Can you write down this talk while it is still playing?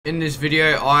In this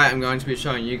video, I am going to be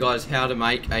showing you guys how to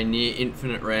make a near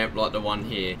infinite ramp like the one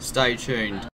here. Stay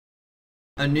tuned.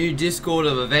 A new Discord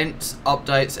of events,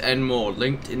 updates and more,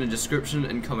 linked in the description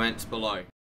and comments below.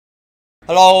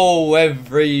 Hello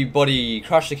everybody,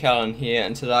 CrusherCallen here,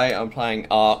 and today I'm playing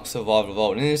Ark Survival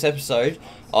Evolved. In this episode,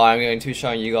 I'm going to be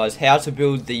showing you guys how to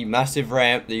build the massive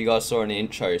ramp that you guys saw in the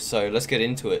intro, so let's get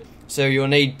into it. So you'll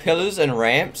need pillars and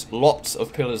ramps, lots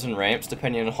of pillars and ramps,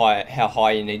 depending on how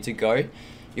high you need to go.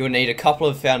 You'll need a couple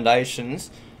of foundations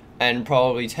and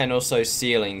probably 10 or so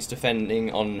ceilings,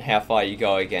 depending on how far you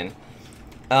go again.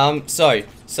 So,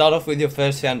 start off with your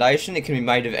first foundation. It can be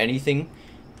made of anything.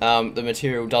 The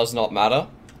material does not matter.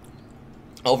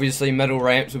 Obviously, metal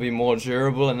ramps will be more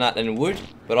durable than wood,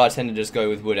 but I tend to just go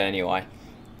with wood anyway.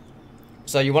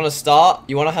 So you want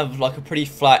to have like a pretty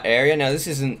flat area. Now this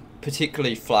isn't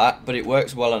particularly flat, but it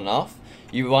works well enough.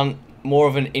 You want more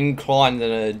of an incline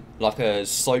than a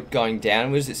slope going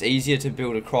downwards. It's easier to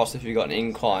build across if you've got an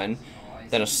incline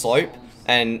than a slope,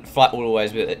 and flat will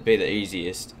always be the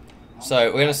easiest. So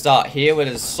we're going to start here where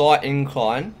there's a slight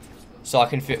incline, so I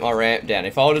can fit my ramp down.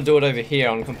 If I were to do it over here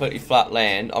on completely flat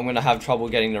land, I'm going to have trouble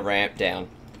getting the ramp down.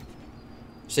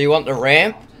 So you want the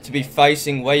ramp to be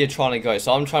facing where you're trying to go.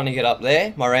 So I'm trying to get up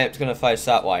there, my ramp's going to face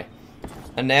that way.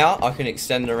 And now I can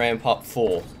extend the ramp up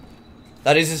 4.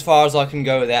 That is as far as I can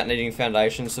go without needing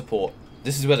foundation support.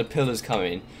 This is where the pillars come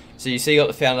in. So you see you got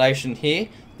the foundation here.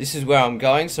 This is where I'm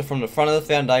going. So from the front of the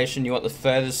foundation, you want the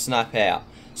furthest snap out.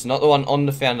 So not the one on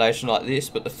the foundation like this,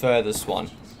 but the furthest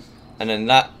one. And then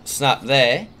that snap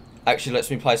there actually lets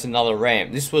me place another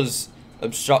ramp. This was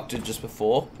obstructed just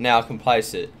before. Now I can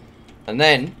place it. And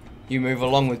then you move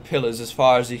along with pillars as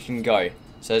far as you can go.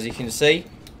 So as you can see,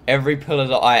 every pillar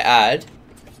that I add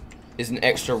is an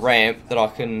extra ramp that I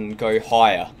can go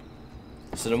higher.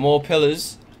 So the more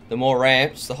pillars, the more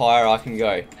ramps, the higher I can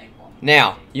go.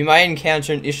 Now, you may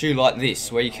encounter an issue like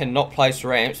this, where you cannot place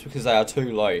ramps because they are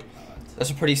too low.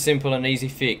 That's a pretty simple and easy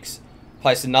fix.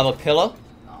 Place another pillar,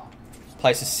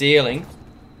 place a ceiling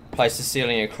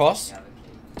across,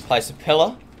 place a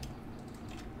pillar,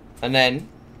 and then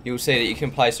you'll see that you can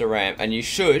place a ramp. And you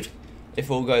should, if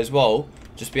all goes well,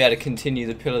 just be able to continue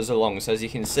the pillars along. So as you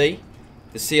can see,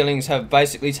 the ceilings have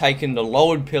basically taken the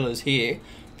lowered pillars here,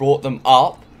 brought them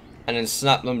up, and then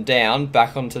snapped them down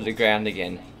back onto the ground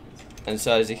again. And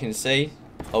so as you can see,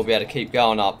 I'll be able to keep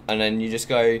going up, and then you just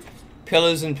go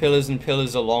pillars and pillars and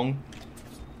pillars along,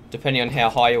 depending on how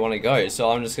high you want to go.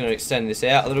 So I'm just going to extend this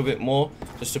out a little bit more,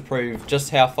 just to prove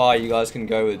just how far you guys can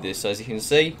go with this. So as you can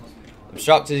see,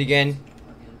 obstructed again,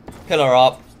 pillar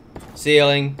up,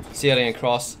 ceiling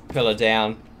across, pillar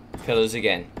down, pillars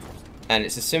again. And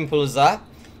it's as simple as that,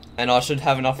 and I should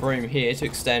have enough room here to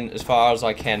extend as far as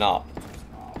I can up.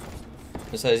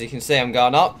 And so as you can see, I'm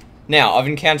going up. Now, I've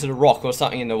encountered a rock or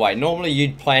something in the way. Normally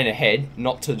you'd plan ahead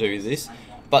not to do this,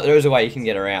 but there is a way you can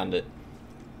get around it.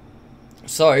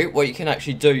 So, what you can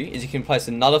actually do is you can place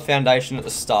another foundation at the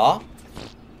start,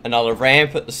 another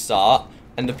ramp at the start,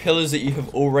 and the pillars that you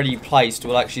have already placed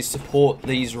will actually support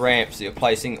these ramps that you're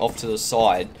placing off to the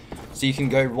side. So you can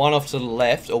go one off to the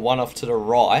left or one off to the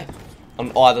right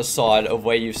on either side of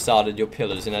where you've started your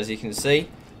pillars. And as you can see,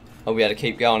 I'll be able to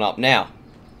keep going up. Now,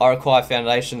 I require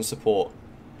foundation support.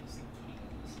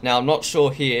 Now, I'm not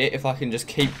sure here if I can just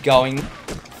keep going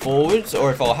forwards or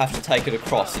if I'll have to take it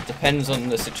across. It depends on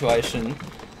the situation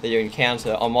that you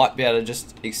encounter. I might be able to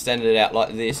just extend it out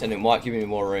like this and it might give me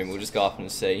more room. We'll just go up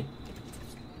and see.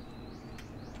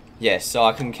 Yes, so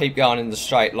I can keep going in the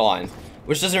straight line,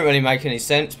 which doesn't really make any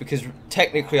sense because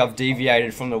technically I've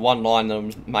deviated from the one line that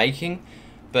I'm making,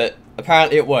 but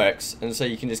apparently it works. And so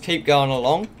you can just keep going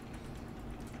along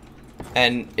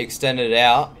and extend it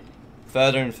out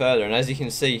further and further. And as you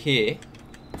can see here,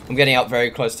 I'm getting up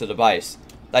very close to the base.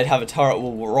 They'd have a turret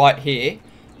wall right here,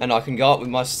 and I can go up with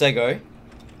my stego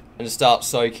and start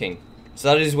soaking. So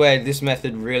that is where this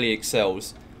method really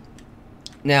excels.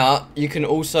 Now, you can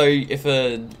also, if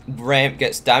a ramp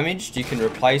gets damaged, you can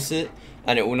replace it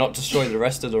and it will not destroy the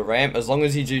rest of the ramp. As long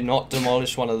as you do not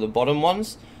demolish one of the bottom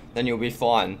ones, then you'll be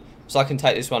fine. So I can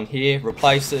take this one here,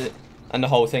 replace it, and the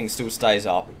whole thing still stays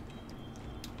up.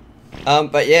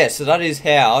 But yeah, so that is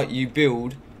how you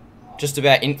build just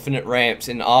about infinite ramps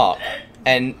in Ark.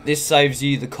 And this saves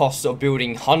you the cost of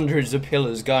building hundreds of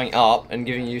pillars going up and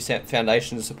giving you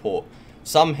foundation support.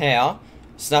 Somehow,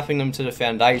 snapping them to the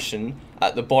foundation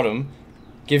at the bottom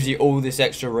gives you all this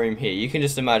extra room here. You can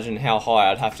just imagine how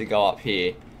high I'd have to go up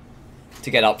here to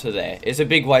get up to there. It's a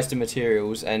big waste of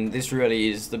materials, and this really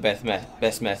is the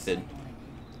best method.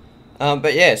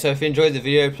 But yeah, so if you enjoyed the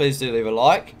video, please do leave a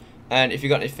like, and if you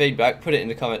got any feedback, put it in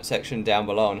the comment section down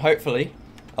below, and hopefully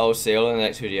I'll see you all in the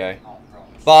next video.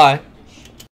 Bye.